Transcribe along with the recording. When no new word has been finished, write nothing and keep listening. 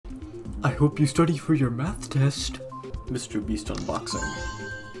I hope you study for your math test. Mr. Beast unboxing.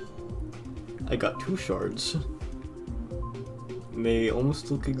 I got 2 shards. They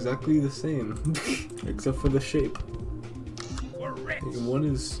almost look exactly the same, except for the shape. One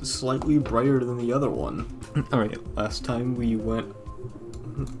is slightly brighter than the other one. Alright, last time we went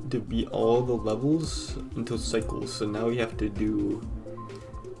to beat all the levels until cycles, so now we have to do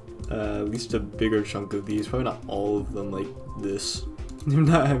at least a bigger chunk of these, probably not all of them like this. I'm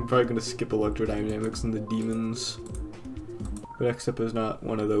probably gonna skip Electrodynamix and the demons, but X-Step is not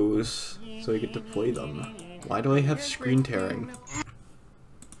one of those, so I get to play them. Why do I have screen tearing?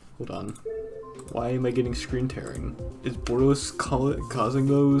 Hold on. Why am I getting screen tearing? Is Borderless causing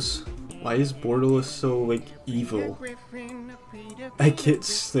those? Why is Borderless so, like, evil? I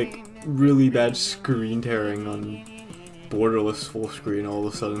get, like, really bad screen tearing on Borderless full screen all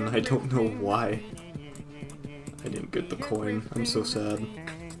of a sudden. I don't know why. I didn't get the coin. I'm so sad.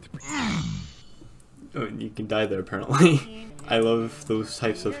 Oh, you can die there apparently. I love those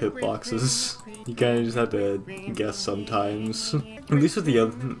types of hitboxes. You kinda just have to guess sometimes. At least with the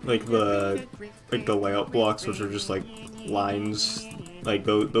other, like the layout blocks, which are just like lines, like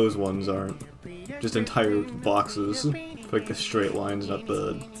those ones aren't just entire boxes. Like the straight lines, not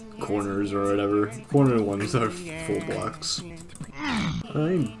the corners or whatever. Corner ones are full blocks.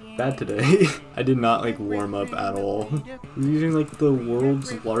 I'm bad today. I did not like warm up at all. I'm using like the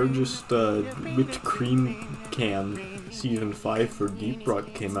world's largest whipped cream can. Season 5 for Deep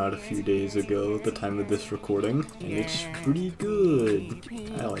Rock came out a few days ago at the time of this recording, and it's pretty good.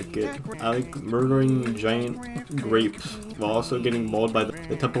 I like it. I like murdering giant grapes while also getting mauled by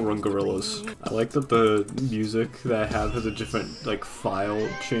the Temple Run gorillas. I like that the music that I have has a different like file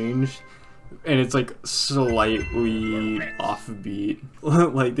change. And it's like slightly offbeat.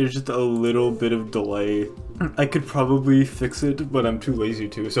 Like there's just a little bit of delay. I could probably fix it, but I'm too lazy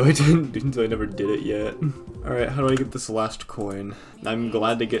to, so I didn't. So I never did it yet. All right, how do I get this last coin? I'm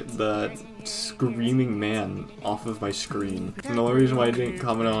glad to get that screaming man off of my screen. And the only reason why I didn't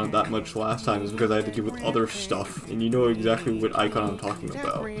comment on it that much last time is because I had to deal with other stuff, and you know exactly what icon I'm talking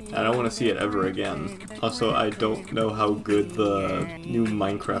about. And I don't want to see it ever again. Also, I don't know how good the new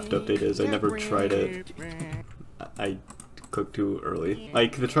Minecraft update is. I never tried it. I clicked too early.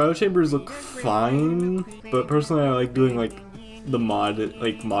 Like, the trial chambers look fine, but personally I like doing like the modded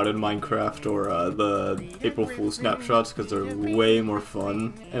Minecraft or the April Fool's snapshots because they're way more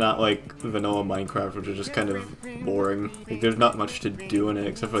fun, and not like vanilla Minecraft, which is just kind of boring. Like there's not much to do in it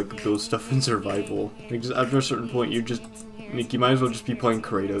except for like build stuff in survival. Like just after a certain point you just like you might as well just be playing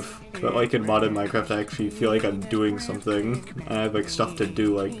creative. But like in modded Minecraft I actually feel like I'm doing something and I have like stuff to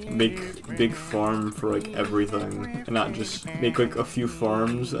do, like make big farm for like everything and not just make like a few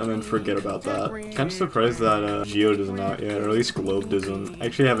farms and then forget about that. Kind of surprised that Geode isn't out yet, or at least Globe isn't. I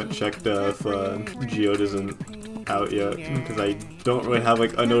actually haven't checked if Geode isn't out yet because I don't really have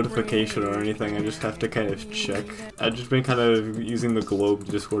like a notification or anything. I just have to kind of check. I've just been kind of using the Globe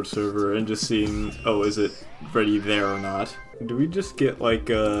Discord server and just seeing, oh, is it ready there or not? Do we just get like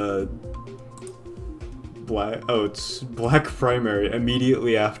a black? Oh, it's black primary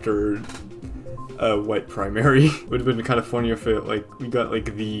immediately after white primary. Would have been kind of funny if it like we got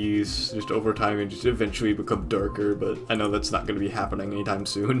like these just over time and just eventually become darker, but I know that's not going to be happening anytime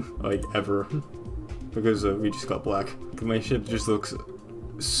soon, like ever, because we just got black. My ship just looks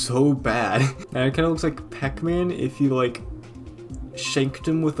so bad, and it kind of looks like Pac-Man if you like shanked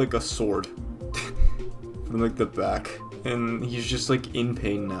him with like a sword from like the back. And he's just like in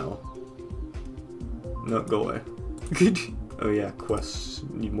pain now. No, go away. Oh yeah, quests.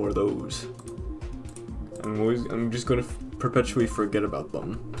 Need more of those. I'm just gonna perpetually forget about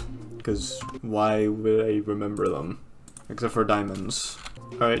them. Because why would I remember them? Except for diamonds.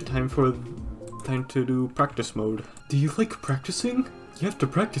 Alright, time to do practice mode. Do you like practicing? You have to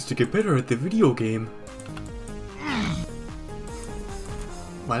practice to get better at the video game.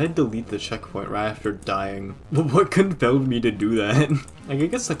 Why did I delete the checkpoint right after dying? What compelled me to do that? Like, I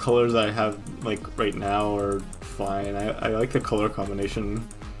guess the colors I have, like, right now are fine. I like the color combination,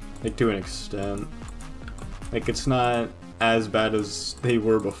 like, to an extent. Like, it's not as bad as they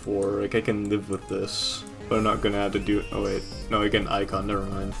were before. Like, I can live with this. But I'm not gonna have to do- oh wait. No, I get an icon, never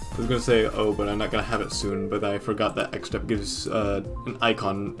mind. I was gonna say, oh, but I'm not gonna have it soon, but I forgot that X-Step gives, an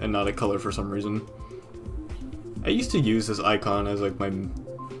icon and not a color for some reason. I used to use this icon as, like, my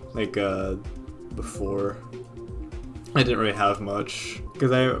before. I didn't really have much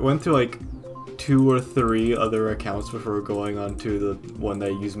because I went through like 2 or 3 other accounts before going on to the one that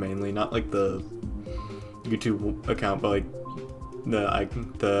I use mainly, not like the YouTube account, but like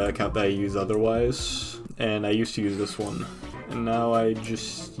the account that I use otherwise. And I used to use this one, And now I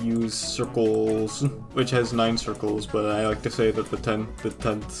just use circles, which has 9 circles, but I like to say that the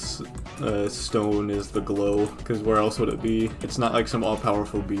 10th stone is the glow, because where else would it be? It's not like some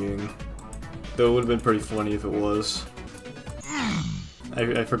all-powerful being. Though it would have been pretty funny if it was.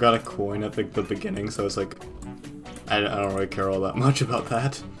 I forgot a coin at the beginning, so it's like, I don't really care all that much about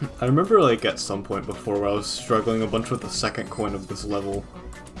that. I remember like at some point before where I was struggling a bunch with the second coin of this level,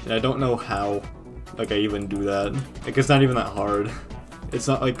 and I don't know how, like, I even do that. Like, it's not even that hard. It's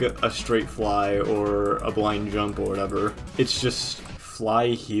not like a straight fly or a blind jump or whatever. It's just fly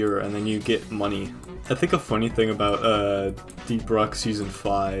here and then you get money. I think a funny thing about Deep Rock Season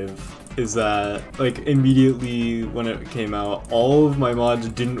 5 is that, like, immediately when it came out, all of my mods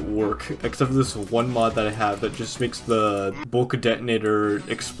didn't work, except for this one mod that I have that just makes the bulk detonator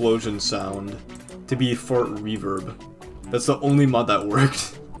explosion sound to be fart reverb. That's the only mod that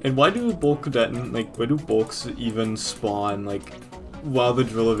worked. And why do why do bulks even spawn, like, while the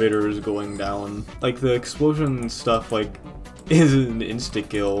drill-elevator is going down? Like, the explosion stuff, like, is an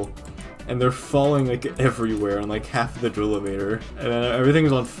insta-kill. And they're falling like everywhere on like half of the drill-elevator, and then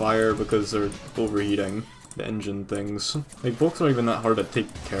everything's on fire because they're overheating the engine things. Like, bulks aren't even that hard to take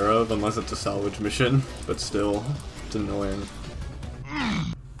care of unless it's a salvage mission, but still, it's annoying.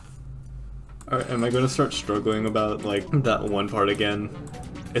 Alright, am I gonna start struggling about like that one part again?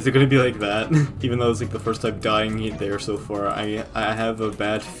 Is it gonna be like that? Even though it's like the first time dying there so far, I have a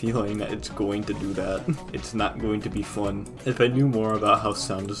bad feeling that it's going to do that. It's not going to be fun. If I knew more about how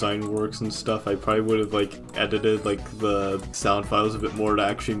sound design works and stuff, I probably would have like edited like the sound files a bit more to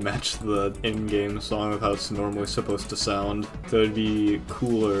actually match the in-game song of how it's normally supposed to sound. So it'd be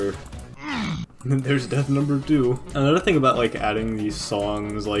cooler. There's death number 2. Another thing about like adding these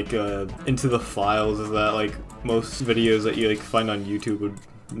songs like into the files is that like most videos that you like find on YouTube would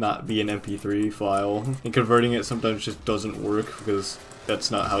not be an MP3 file, and converting it sometimes just doesn't work because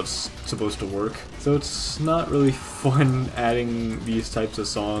that's not how it's supposed to work. So it's not really fun adding these types of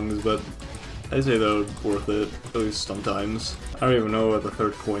songs, but I'd say they're worth it, at least sometimes. I don't even know what the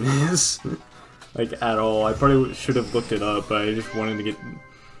third coin is, like at all. I probably should have looked it up, but I just wanted to get...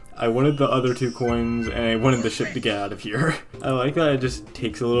 I wanted the other 2 coins, and I wanted the ship to get out of here. I like that it just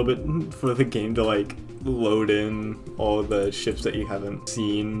takes a little bit for the game to like load in all the ships that you haven't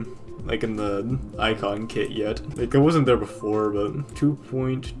seen, like in the icon kit yet. Like, it wasn't there before, but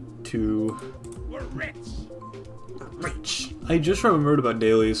 2.2. We're rich. We're rich. I just remembered about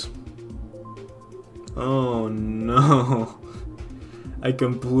dailies. Oh no. I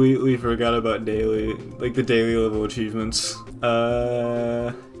completely forgot about daily, like the daily level achievements.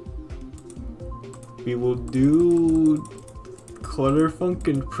 We will do Clutterfunk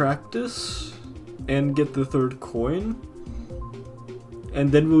and practice and get the 3rd coin,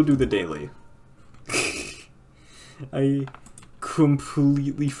 and then we'll do the daily. I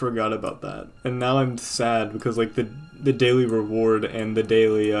completely forgot about that, and now I'm sad because like the daily reward and the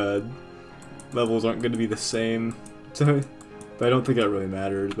daily levels aren't going to be the same. So, but I don't think that really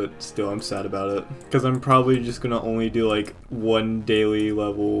matters, but still I'm sad about it because I'm probably just gonna only do like 1 daily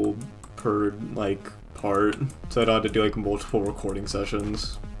level per like part, so I don't have to do like multiple recording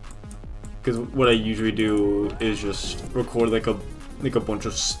sessions. Because what I usually do is just record like a bunch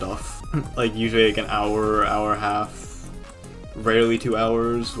of stuff, like usually like an hour, hour and a half, rarely 2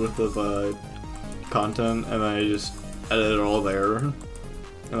 hours worth of content, and then I just edit it all there. And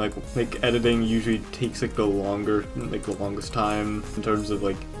like editing usually takes like the longest time in terms of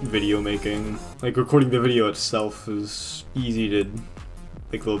like video making. Like recording the video itself is easy to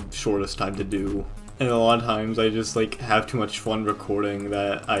like the shortest time to do. And a lot of times I just like have too much fun recording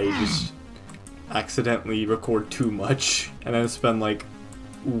that I just accidentally record too much and then spend like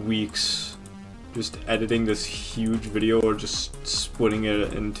weeks just editing this huge video or just splitting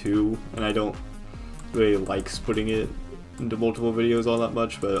it in 2, and I don't really like splitting it into multiple videos all that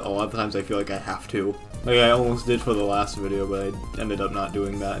much, but a lot of times I feel like I have to. Like I almost did for the last video, but I ended up not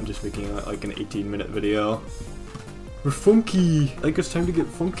doing that and just making it like an 18-minute video. We're funky! Like, it's time to get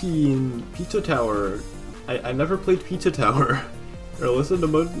funky in Pizza Tower. I never played Pizza Tower. Or listened to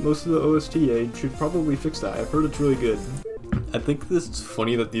most of the OST. I should probably fix that. I've heard it's really good. I think it's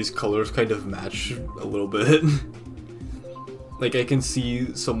funny that these colors kind of match a little bit. Like, I can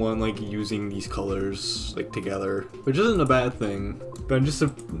see someone, like, using these colors, like, together. Which isn't a bad thing. But I'm just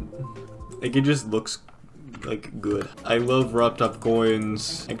like, it just looks like good. I love robtop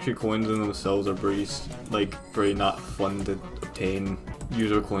coins. Actually, coins in themselves are very not fun to obtain.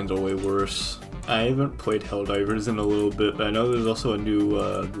 User coins are way worse. I haven't played Helldivers in a little bit, but I know there's also a new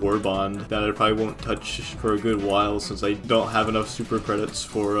War Bond that I probably won't touch for a good while since I don't have enough super credits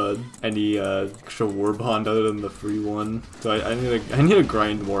for any extra War Bond other than the free one. So I need to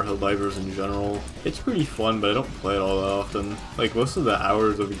grind more Helldivers in general. It's pretty fun, but I don't play it all that often. Like most of the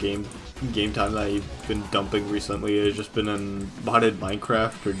hours of a game time that I've been dumping recently has just been in modded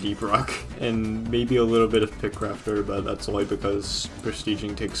Minecraft or Deep Rock, and maybe a little bit of Pickcrafter, but that's only because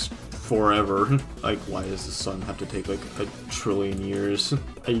prestiging takes forever. Like, why does the sun have to take like a trillion years?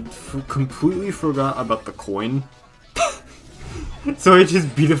 I completely forgot about the coin. So I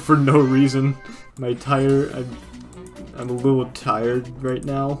just beat it for no reason. I'm a little tired right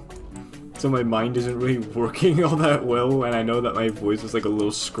now. So my mind isn't really working all that well, and I know that my voice is like a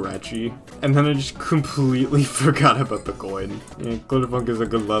little scratchy. And then I just completely forgot about the coin. Yeah, Glitterpunk is a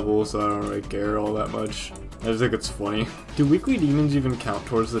good level, so I don't really care all that much. I just think it's funny. Do weekly demons even count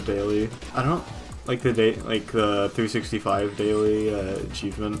towards the daily? I don't like the 365 daily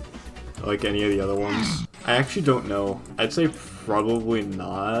achievement, like any of the other ones. I actually don't know. I'd say probably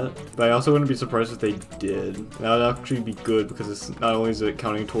not, but I also wouldn't be surprised if they did. That would actually be good because it's not only is it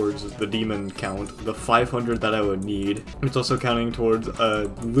counting towards the demon count, the 500 that I would need, it's also counting towards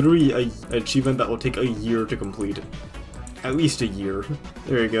literally an achievement that will take a year to complete. At least a year.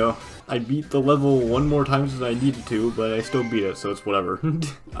 There you go. I beat the level one more time than I needed to, but I still beat it, so it's whatever.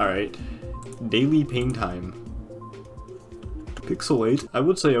 Alright. Daily pain time. Pixelate? I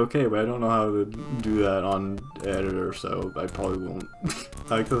would say okay, but I don't know how to do that on editor, so I probably won't.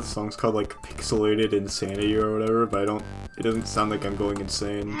 I like that the song's called like Pixelated Insanity or whatever, but it doesn't sound like I'm going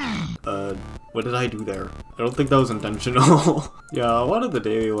insane. What did I do there? I don't think that was intentional. Yeah, a lot of the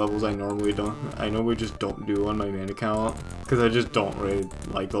daily levels I normally just don't do on my main account, because I just don't really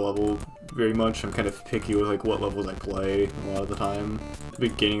like the level very much. I'm kind of picky with like what levels I play a lot of the time. The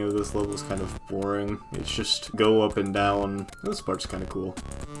beginning of this level is kind of boring. It's just go up and down. This part's kind of cool.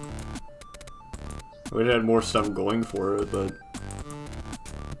 I wish I had more stuff going for it, but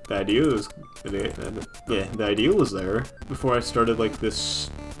the idea was there. Before I started like this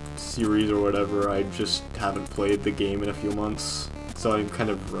series or whatever, I just haven't played the game in a few months, so I'm kind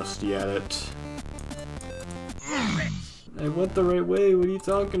of rusty at it. I went the right way, what are you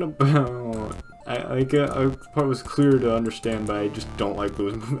talking about? A part was clear to understand, but I just don't like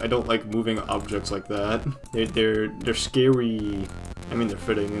those. I don't like moving objects like that. They're scary. I mean, they're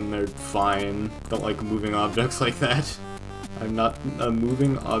fitting and they're fine. Don't like moving objects like that. I'm not a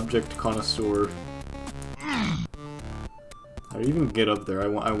moving object connoisseur. How do you even get up there?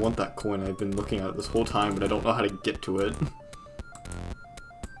 I want that coin. I've been looking at it this whole time, but I don't know how to get to it.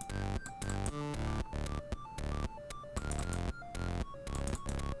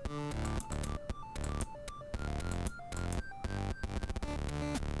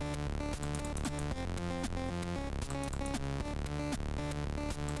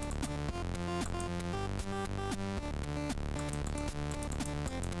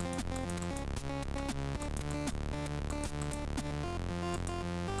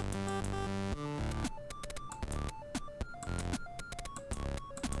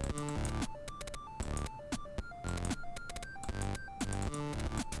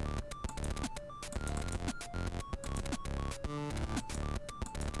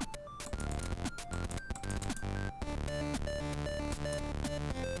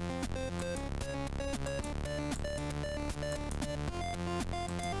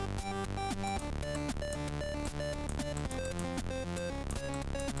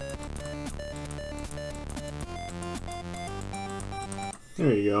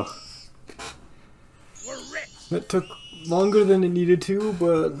 There you go. That took longer than it needed to,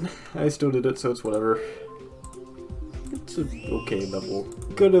 but I still did it, so it's whatever. It's an okay level.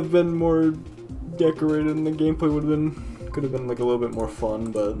 Could have been more decorated and the gameplay could have been like a little bit more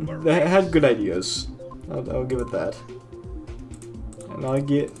fun, but they had good ideas. I'll give it that. And I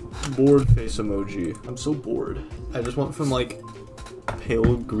get bored face emoji. I'm so bored. I just went from like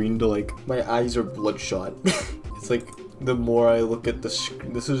pale green to like my eyes are bloodshot. It's like the more I look at the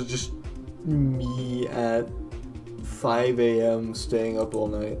screen, this is just me at 5 AM staying up all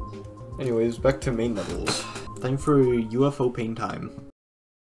night. Anyways, back to main levels. Time for UFO pain time.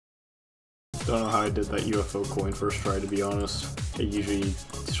 Don't know how I did that UFO coin first try, to be honest. I usually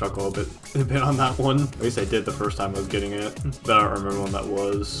struggle a bit on that one. At least I did the first time I was getting it, but I don't remember when that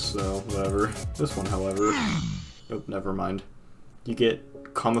was, so whatever. This one, however, oh, never mind. You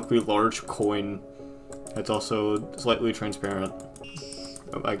get comically large coin that's also slightly transparent.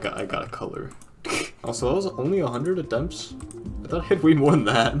 Oh, I got a color. Also, that was only 100 attempts? I thought I had way more than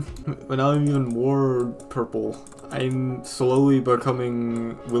that. But now I'm even more purple. I'm slowly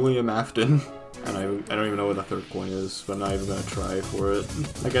becoming William Afton. and I don't even know what the third coin is, but I'm not even gonna try for it.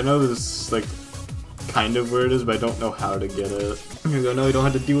 Like, I know this, like, kind of where it is, but I don't know how to get it. Here we go, now I don't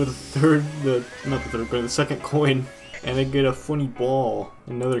have to deal with not the third coin, the second coin. And I get a funny ball,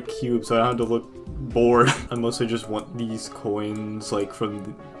 another cube, so I don't have to look bored. I mostly just want these coins, like,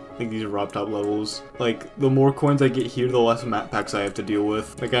 from like these robtop levels. Like, the more coins I get here, the less map packs I have to deal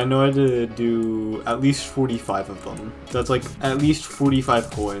with. Like, I know I had to do at least 45 of them. That's like at least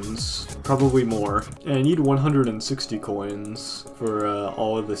 45 coins, probably more. And I need 160 coins for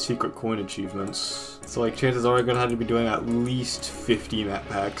all of the secret coin achievements. So like, chances are I'm gonna have to be doing at least 50 map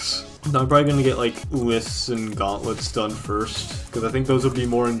packs. Now I'm probably gonna get like lists and gauntlets done first, because I think those would be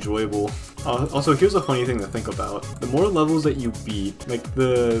more enjoyable. Also, here's a funny thing to think about. The more levels that you beat, like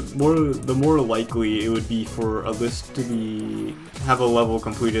the more likely it would be for a list to have a level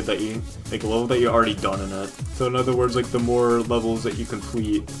completed that you, like a level that you're already done in it. So in other words, like the more levels that you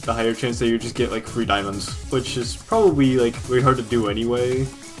complete, the higher chance that you just get like free diamonds, which is probably like very hard to do anyway.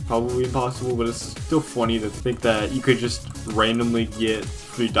 Probably impossible, but it's still funny to think that you could just randomly get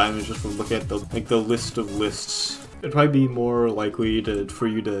free diamonds just from looking at the list of lists. It'd probably be more likely for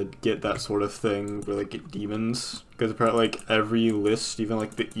you to get that sort of thing for like get demons, because apparently like every list, even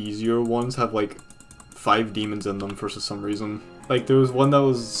like the easier ones, have like 5 demons in them for some reason. Like there was one that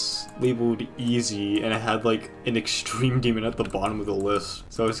was labeled easy and it had like an extreme demon at the bottom of the list.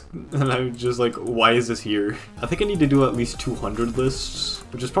 So and I was just like, why is this here? I think I need to do at least 200 lists,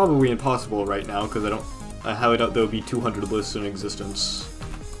 which is probably impossible right now because I highly doubt there will be 200 lists in existence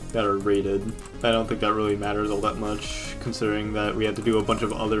that are rated. I don't think that really matters all that much, considering that we have to do a bunch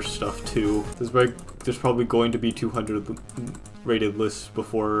of other stuff too. There's probably going to be 200 rated lists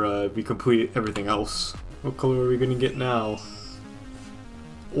before we complete everything else. What color are we gonna get now?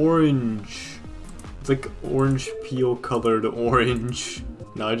 Orange. It's like orange peel colored orange.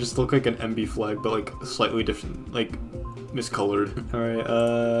 Now I just look like an MB flag, but like slightly different, like miscolored.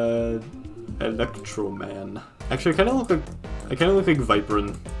 Alright, Electroman. Actually, I kind of look like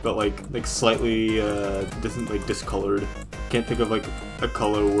Viperin, but like slightly discolored. Can't think of like a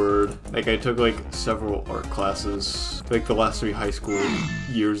color word. Like I took like several art classes, like the last 3 high school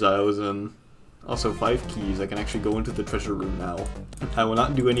years I was in. Also 5 keys. I can actually go into the treasure room now. I will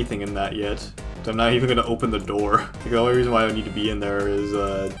not do anything in that yet. So I'm not even gonna open the door. Like, the only reason why I need to be in there is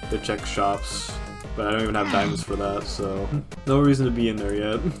to check shops. But I don't even have diamonds for that, so no reason to be in there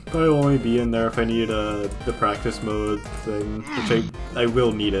yet. I'll only be in there if I need the practice mode thing, which I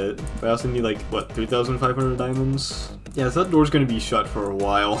will need it. But I also need like, what, 3,500 diamonds? Yeah, so that door's gonna be shut for a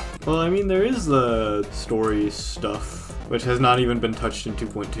while. Well, I mean, there is the story stuff, which has not even been touched in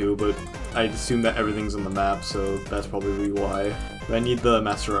 2.2, but I assume that everything's on the map, so that's probably why. But I need the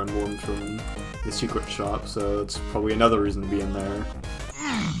Master Emblem from the secret shop, so that's probably another reason to be in there.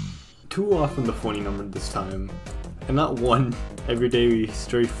 2 off from the funny number this time, and not 1. Every day we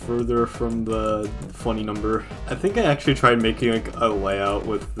stray further from the funny number. I think I actually tried making like a layout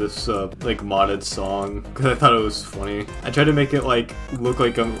with this like modded song because I thought it was funny. I tried to make it like look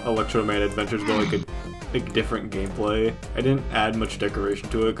like Electroman Adventures, but like different gameplay. I didn't add much decoration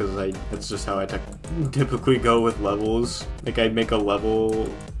to it because that's just how I typically go with levels. Like I'd make a level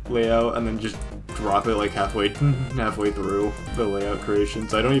layout and then just drop it like halfway through the layout creation,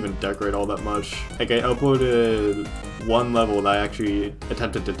 so I don't even decorate all that much. Like I uploaded 1 level that I actually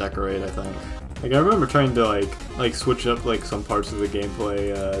attempted to decorate, I think. Like I remember trying to like switch up like some parts of the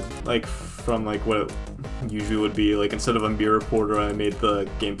gameplay, like from like what it usually would be. Like instead of a mirror reporter, I made the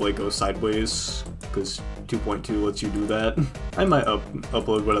gameplay go sideways, because 2.2 lets you do that. I might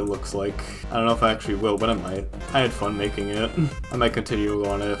upload what it looks like. I don't know if I actually will, but I might. I had fun making it. I might continue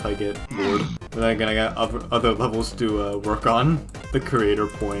on it if I get bored. But then again, I got other levels to work on. The creator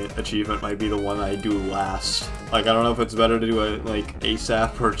point achievement might be the one I do last. Like, I don't know if it's better to do it like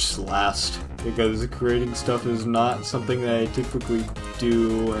ASAP or just last, because creating stuff is not something that I typically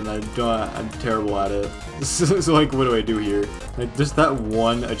do, and I'm terrible at it. So like, what do I do here? Like, just that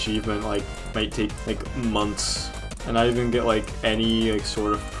one achievement like might take like months, and I didn't get like any like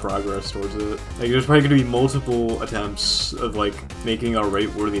sort of progress towards it. Like there's probably gonna be multiple attempts of like making a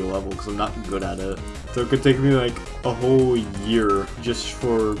rate-worthy level because I'm not good at it. So it could take me like a whole year just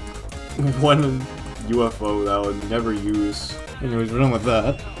for one UFO that I would never use. Anyways, we're done with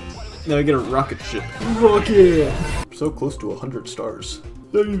that. Now I get a rocket ship. Rocket! So close to 100 stars.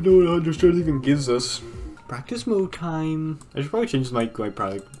 I don't even know what 100 stars even gives us. Practice mode time. I should probably change my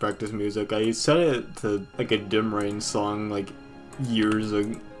practice music. I set it to like a Dim Rain song like years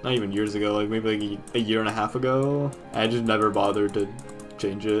ago. Not even years ago, like maybe like a year and a half ago. I just never bothered to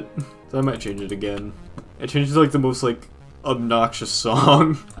change it. So I might change it again. I changed like the most like obnoxious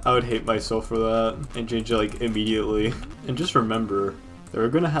song. I would hate myself for that and change it like immediately. And just remember, we're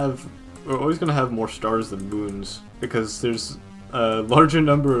always gonna have more stars than moons because there's a larger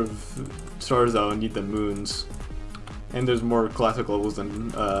number of stars that will need than moons. And there's more classic levels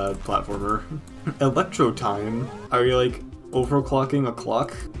than platformer. Electro time? Are you like overclocking a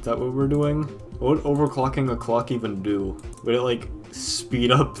clock? Is that what we're doing? What would overclocking a clock even do? Would it like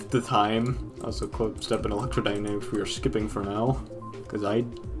speed up the time? Also, quick step in Electrodynamix we are skipping for now. Because I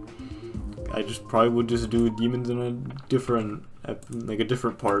just probably would just do demons in a different, like a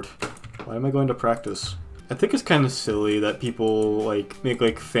different part. Why am I going to practice? I think it's kind of silly that people like make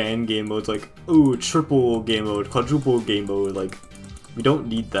like fan game modes like, ooh, triple game mode, quadruple game mode. Like, we don't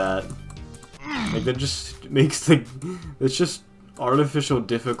need that. Like that just makes it's just artificial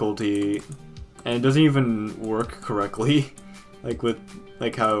difficulty, and it doesn't even work correctly. Like with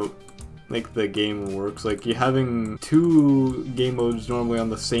like how like the game works. Like you're having 2 game modes normally on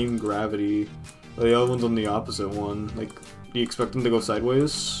the same gravity, but the other one's on the opposite one. Like, do you expect them to go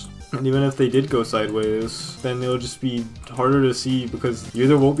sideways? And even if they did go sideways, then it'll just be harder to see because you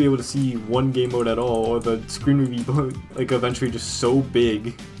either won't be able to see one game mode at all, or the screen will be like eventually just so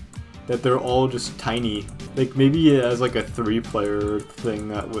big that they're all just tiny. Like maybe as like a 3-player thing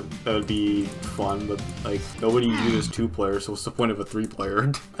that would be fun, but like nobody uses 2-player, so what's the point of a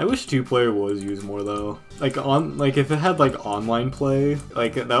 3-player? I wish 2-player was used more though. Like if it had like online play,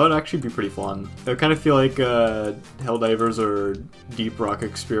 like that would actually be pretty fun. It would kind of feel like Helldivers or Deep Rock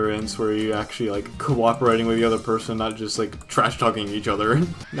experience where you actually like cooperating with the other person, not just like trash talking each other.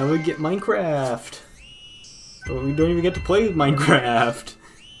 Now we get Minecraft. But we don't even get to play Minecraft.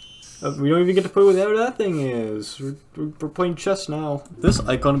 We don't even get to play whatever that thing is. We're playing chess now. This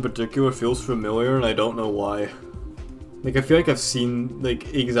icon in particular feels familiar, and I don't know why. Like, I feel like I've seen,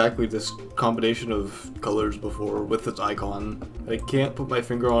 like, exactly this combination of colors before with this icon. I can't put my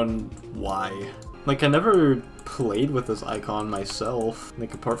finger on why. Like, I never played with this icon myself,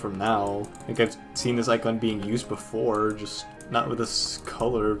 like, apart from now. Like, I've seen this icon being used before, just not with this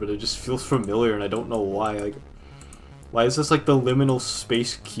color, but it just feels familiar, and I don't know why. Like, why is this like the liminal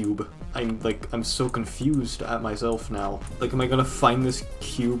space cube? I'm so confused at myself now. Like, am I gonna find this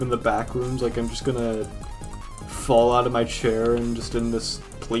cube in the back rooms? Like, I'm just gonna fall out of my chair and just in this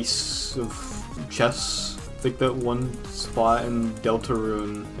place of chess? It's like that one spot in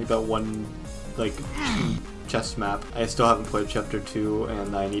Deltarune, like that one, like, chess map. I still haven't played Chapter 2,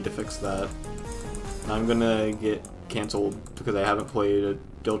 and I need to fix that. I'm gonna get cancelled because I haven't played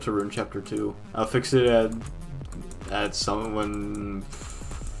Deltarune Chapter 2. I'll fix it at some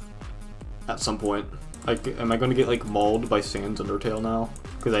point. Like, am I going to get like mauled by Sans Undertale now?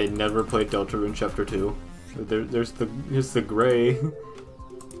 Because I never played Deltarune Chapter 2. Here's the gray.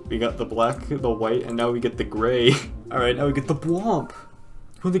 We got the black, the white, and now we get the gray. Alright, now we get the Bwomp.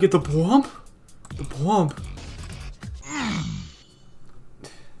 When they get the Bwomp? The Bwomp.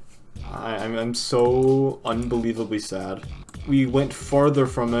 I'm so unbelievably sad. We went farther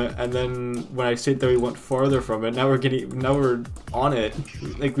from it, and then when I say that we went farther from it, now we're on it.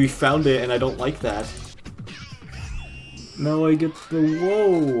 Like, we found it, and I don't like that. Now I get the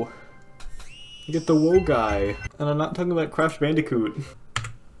whoa. I get the whoa guy. And I'm not talking about Crash Bandicoot.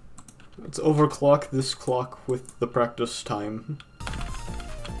 Let's overclock this clock with the practice time.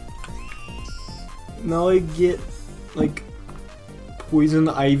 Now I get, like, Poison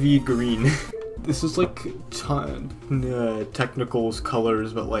Ivy Green. This is like Technical's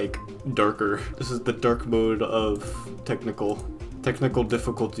colors, but like darker. This is the dark mode of technical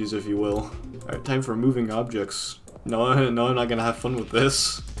difficulties, if you will. Alright, time for moving objects. No, I'm not gonna have fun with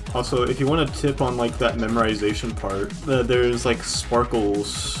this. Also, if you want a tip on like that memorization part, there's like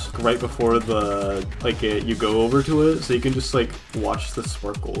sparkles right before the you go over to it, so you can just like watch the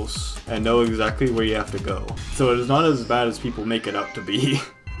sparkles and know exactly where you have to go. So it is not as bad as people make it out to be.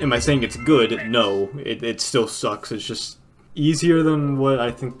 Am I saying it's good? No, it still sucks. It's just easier than what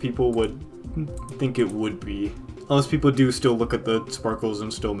I think people would think it would be. Unless people do still look at the sparkles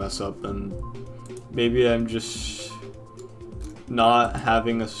and still mess up, and maybe I'm just not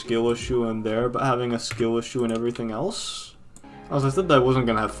having a skill issue in there, but having a skill issue in everything else. Also, I said that I wasn't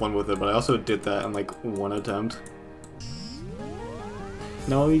gonna have fun with it, but I also did that in like one attempt.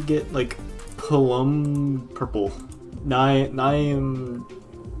 Now we get like plum purple. Now I'm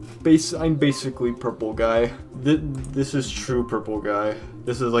basically purple guy. This is true purple guy.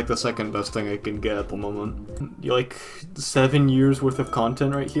 This is like the second best thing I can get at the moment. You like 7 years worth of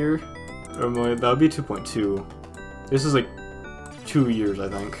content right here? Or more, that would be 2.2. This is like 2 years, I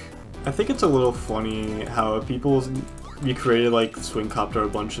think. I think it's a little funny how people recreated like Swing Copter a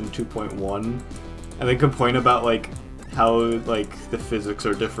bunch in 2.1 and then complain about like how, like, the physics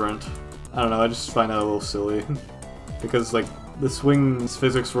are different. I don't know, I just find that a little silly. Because, like, the swing's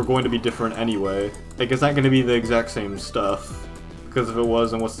physics were going to be different anyway. Like, it's not going to be the exact same stuff. Because if it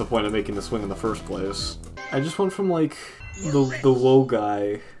was, then what's the point of making the swing in the first place? I just went from, like, the low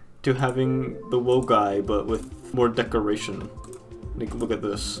guy to having the low guy, but with more decoration. Like, look at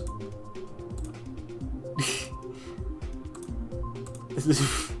this.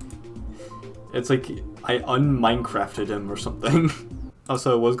 It's like I un-Minecrafted him or something.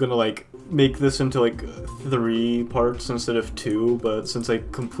 Also, I was gonna like make this into like 3 parts instead of 2, but since I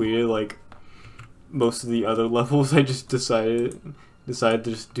completed like most of the other levels, I just decided to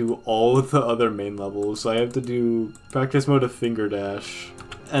just do all of the other main levels. So I have to do practice mode of finger dash,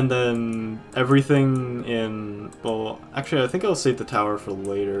 and then everything in, well, actually I think I'll save the tower for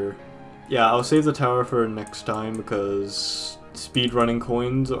later. Yeah, I'll save the tower for next time because speedrunning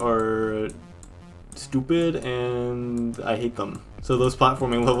coins are stupid and I hate them. So those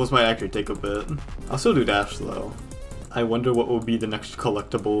platforming levels might actually take a bit. I'll still do dash though. I wonder what will be the next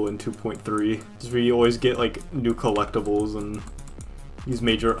collectible in 2.3. Because we always get like new collectibles and these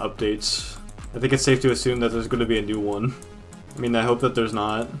major updates. I think it's safe to assume that there's going to be a new one. I mean, I hope that there's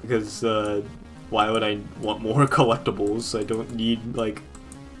not, because why would I want more collectibles? I don't need like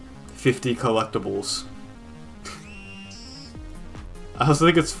 50 collectibles. I also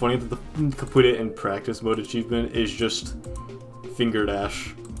think it's funny that the put it in practice mode achievement is just finger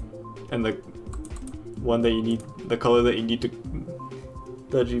dash, and the one that you need, the color that you need to,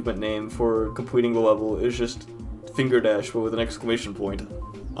 the achievement name for completing the level is just finger dash, but with an exclamation point.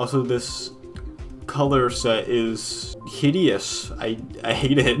 Also, this color set is hideous. I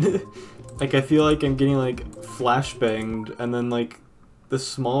hate it. Like, I feel like I'm getting like flashbanged, and then like the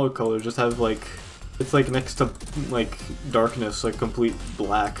smaller colors just have like, it's like next to like darkness, like complete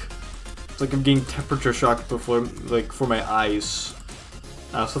black. It's like I'm getting temperature shock before, like, for my eyes.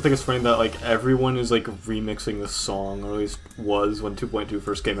 I also think it's funny that like everyone is like remixing this song, or at least was when 2.2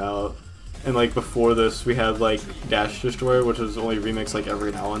 first came out. And like before this, we had like Dash Destroyer, which was only remixed like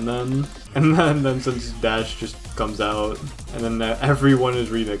every now and then. And then since Dash just comes out, and then everyone is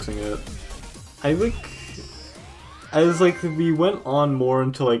remixing it. I think as like we went on more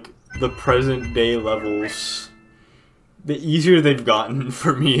into like the present day levels, the easier they've gotten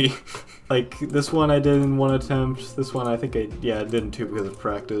for me. Like, this one I did in 1 attempt, this one I think I did in 2 because of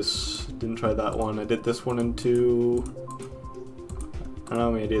practice. Didn't try that one. I did this one in 2. I don't know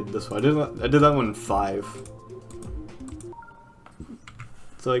how many I did this one. I did that one in 5.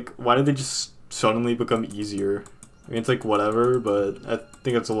 It's like, why did they just suddenly become easier? I mean, it's like whatever, but I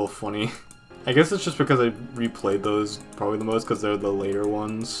think it's a little funny. I guess it's just because I replayed those probably the most because they're the later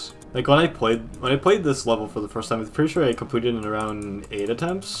ones. Like when I played this level for the first time, I'm pretty sure I completed it in around 8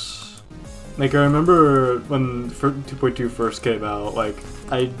 attempts. Like, I remember when 2.2 first came out, like,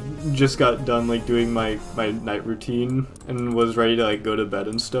 I just got done, like, doing my night routine and was ready to, like, go to bed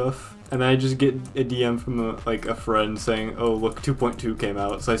and stuff. And then I just get a DM from, like, a friend saying, oh, look, 2.2 came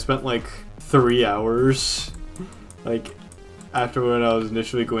out. So I spent, like, 3 hours, like, after when I was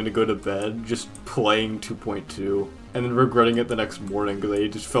initially going to go to bed, just playing 2.2. And then regretting it the next morning because I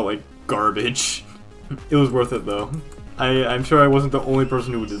just felt like garbage. It was worth it, though. I'm sure I wasn't the only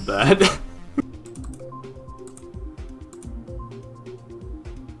person who did that.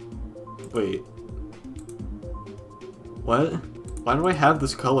 Wait. What? Why do I have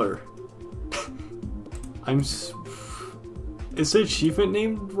this color? Is the achievement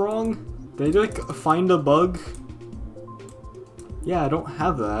named wrong? Did I, like, find a bug? Yeah, I don't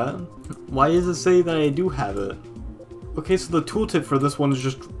have that. Why does it say that I do have it? Okay, so the tooltip for this one is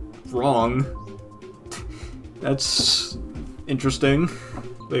just wrong. That's interesting.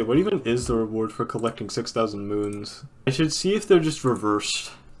 Wait, what even is the reward for collecting 6,000 moons? I should see if they're just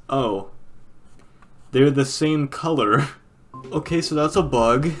reversed. Oh. They're the same color. Okay, so that's a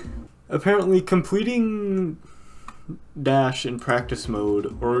bug. Apparently, completing Dash in practice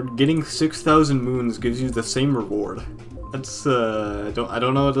mode or getting 6,000 moons gives you the same reward. That's, I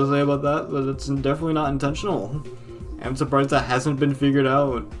don't know what to say about that, but it's definitely not intentional. I'm surprised that hasn't been figured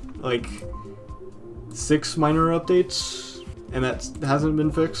out. Like, 6 minor updates, and that hasn't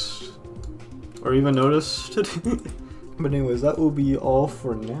been fixed or even noticed. But anyways, that will be all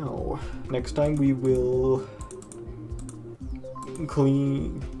for now. Next time we will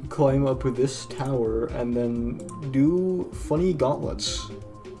climb up with this tower and then do funny gauntlets.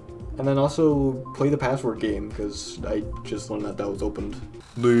 And then also play the password game, because I just learned that was opened.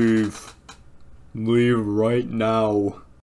 Leave. Leave right now.